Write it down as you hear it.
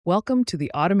Welcome to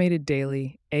the Automated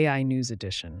Daily AI News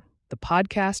Edition, the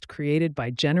podcast created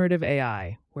by Generative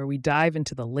AI, where we dive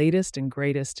into the latest and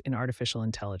greatest in artificial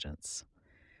intelligence.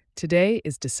 Today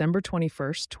is December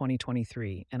 21st,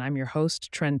 2023, and I'm your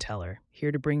host, Trend Teller,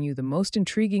 here to bring you the most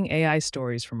intriguing AI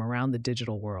stories from around the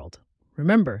digital world.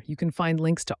 Remember, you can find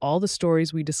links to all the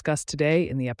stories we discussed today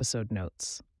in the episode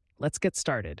notes. Let's get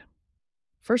started.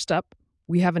 First up,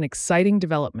 we have an exciting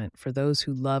development for those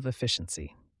who love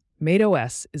efficiency.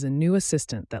 MateOS is a new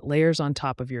assistant that layers on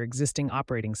top of your existing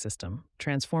operating system,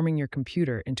 transforming your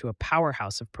computer into a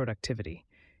powerhouse of productivity.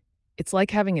 It's like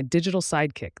having a digital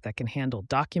sidekick that can handle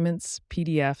documents,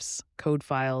 PDFs, code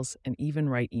files, and even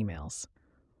write emails.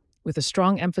 With a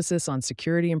strong emphasis on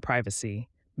security and privacy,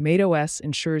 MateOS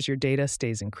ensures your data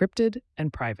stays encrypted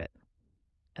and private.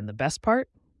 And the best part?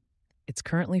 It's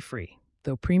currently free,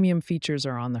 though premium features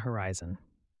are on the horizon.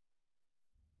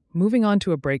 Moving on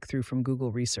to a breakthrough from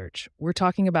Google Research, we're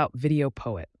talking about Video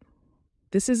Poet.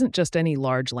 This isn't just any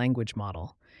large language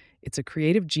model. It's a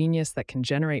creative genius that can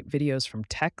generate videos from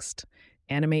text,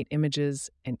 animate images,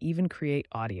 and even create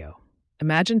audio.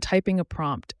 Imagine typing a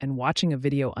prompt and watching a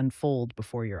video unfold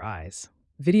before your eyes.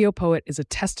 Video Poet is a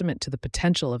testament to the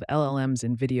potential of LLMs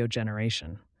in video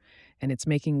generation, and it's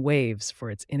making waves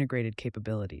for its integrated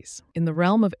capabilities. In the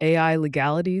realm of AI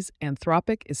legalities,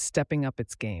 Anthropic is stepping up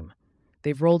its game.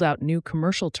 They've rolled out new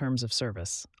commercial terms of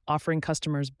service, offering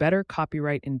customers better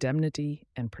copyright indemnity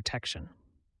and protection.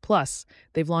 Plus,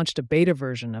 they've launched a beta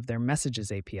version of their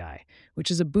Messages API, which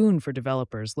is a boon for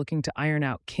developers looking to iron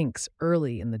out kinks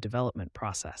early in the development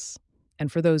process.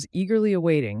 And for those eagerly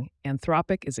awaiting,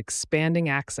 Anthropic is expanding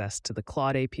access to the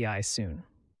Claude API soon.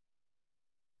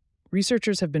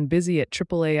 Researchers have been busy at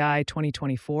AAAI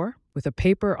 2024 with a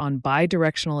paper on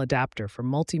bidirectional adapter for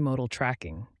multimodal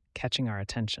tracking catching our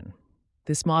attention.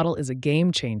 This model is a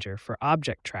game changer for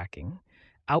object tracking,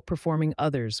 outperforming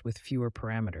others with fewer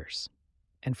parameters.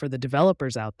 And for the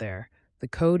developers out there, the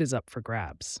code is up for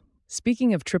grabs.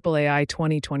 Speaking of AAAI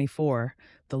 2024,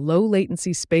 the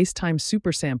low-latency space-time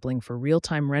supersampling for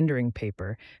real-time rendering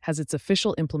paper has its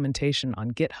official implementation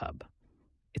on GitHub.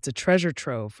 It's a treasure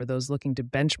trove for those looking to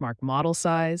benchmark model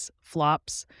size,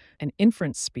 flops, and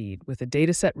inference speed with a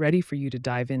dataset ready for you to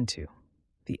dive into.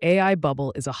 The AI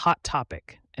bubble is a hot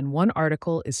topic, and one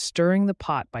article is stirring the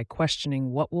pot by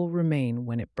questioning what will remain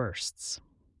when it bursts.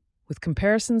 With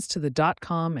comparisons to the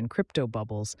dot-com and crypto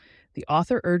bubbles, the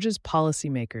author urges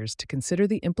policymakers to consider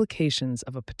the implications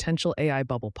of a potential AI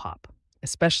bubble pop,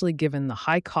 especially given the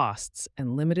high costs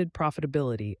and limited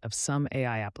profitability of some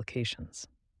AI applications.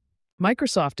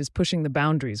 Microsoft is pushing the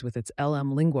boundaries with its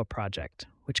LM Lingua project,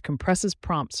 which compresses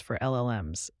prompts for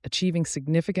LLMs, achieving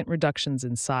significant reductions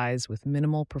in size with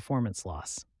minimal performance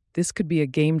loss. This could be a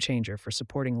game changer for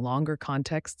supporting longer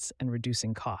contexts and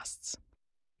reducing costs.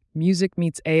 Music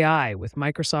meets AI with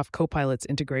Microsoft Copilot's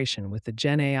integration with the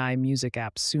Gen AI music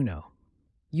app Suno.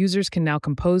 Users can now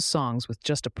compose songs with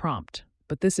just a prompt,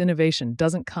 but this innovation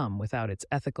doesn't come without its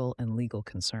ethical and legal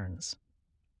concerns.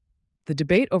 The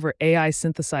debate over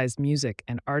AI-synthesized music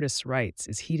and artists' rights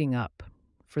is heating up.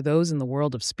 For those in the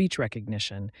world of speech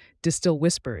recognition, Distill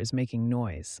Whisper is making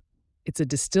noise. It's a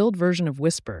distilled version of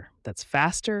Whisper that's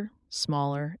faster,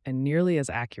 smaller, and nearly as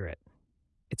accurate.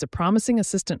 It's a promising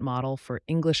assistant model for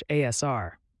English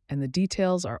ASR, and the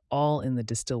details are all in the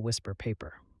Distill Whisper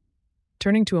paper.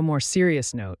 Turning to a more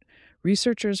serious note,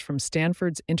 researchers from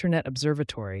Stanford's Internet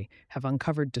Observatory have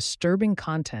uncovered disturbing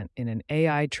content in an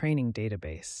AI training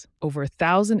database. Over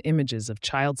 1,000 images of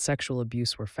child sexual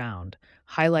abuse were found,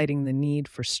 highlighting the need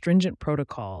for stringent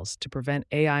protocols to prevent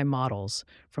AI models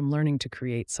from learning to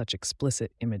create such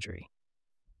explicit imagery.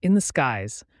 In the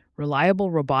skies,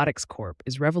 Reliable Robotics Corp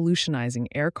is revolutionizing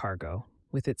air cargo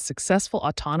with its successful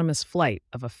autonomous flight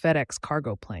of a FedEx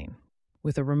cargo plane.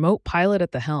 With a remote pilot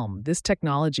at the helm, this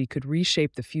technology could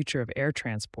reshape the future of air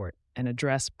transport and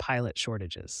address pilot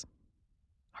shortages.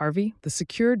 Harvey, the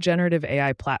secure generative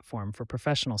AI platform for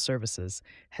professional services,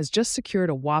 has just secured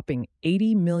a whopping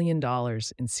 $80 million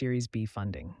in Series B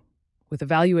funding. With a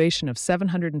valuation of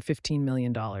 $715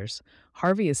 million,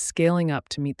 Harvey is scaling up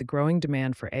to meet the growing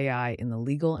demand for AI in the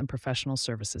legal and professional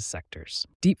services sectors.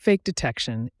 Deepfake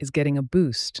detection is getting a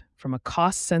boost from a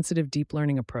cost-sensitive deep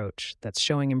learning approach that's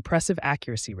showing impressive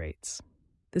accuracy rates.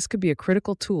 This could be a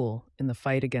critical tool in the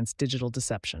fight against digital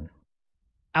deception.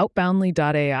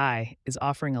 Outboundly.ai is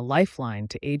offering a lifeline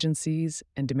to agencies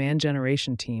and demand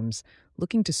generation teams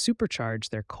looking to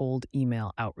supercharge their cold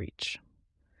email outreach.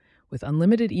 With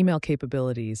unlimited email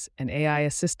capabilities and AI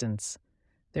assistance,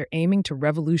 they're aiming to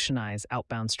revolutionize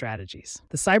outbound strategies.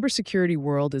 The cybersecurity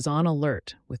world is on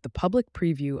alert with the public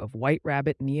preview of White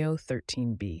Rabbit Neo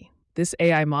 13B. This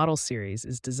AI model series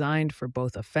is designed for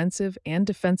both offensive and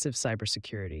defensive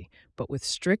cybersecurity, but with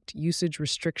strict usage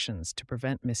restrictions to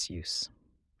prevent misuse.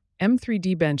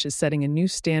 M3D Bench is setting a new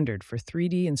standard for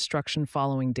 3D instruction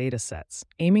following datasets,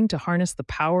 aiming to harness the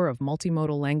power of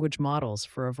multimodal language models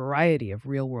for a variety of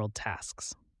real-world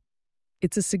tasks.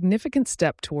 It's a significant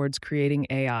step towards creating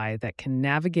AI that can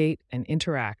navigate and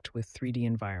interact with 3D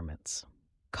environments.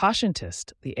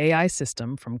 Cautiontist, the AI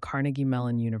system from Carnegie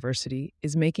Mellon University,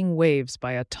 is making waves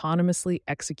by autonomously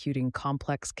executing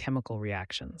complex chemical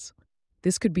reactions.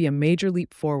 This could be a major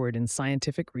leap forward in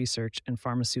scientific research and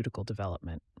pharmaceutical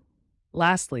development.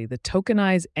 Lastly, the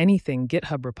Tokenize Anything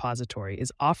GitHub repository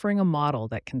is offering a model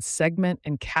that can segment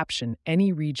and caption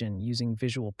any region using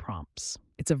visual prompts.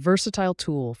 It's a versatile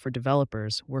tool for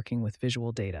developers working with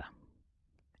visual data.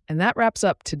 And that wraps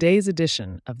up today's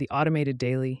edition of the Automated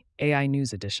Daily AI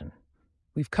News Edition.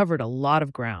 We've covered a lot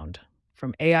of ground,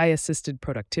 from AI-assisted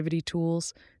productivity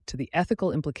tools to the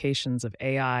ethical implications of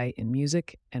AI in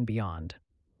music and beyond.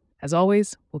 As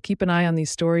always, we'll keep an eye on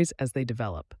these stories as they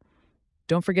develop.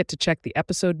 Don't forget to check the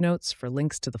episode notes for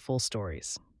links to the full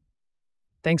stories.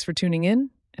 Thanks for tuning in,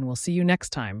 and we'll see you next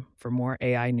time for more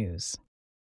AI news.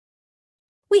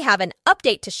 We have an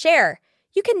update to share.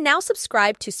 You can now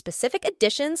subscribe to specific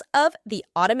editions of the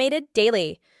Automated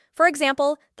Daily. For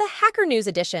example, the Hacker News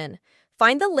edition.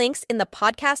 Find the links in the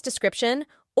podcast description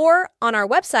or on our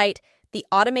website,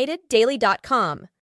 theautomateddaily.com.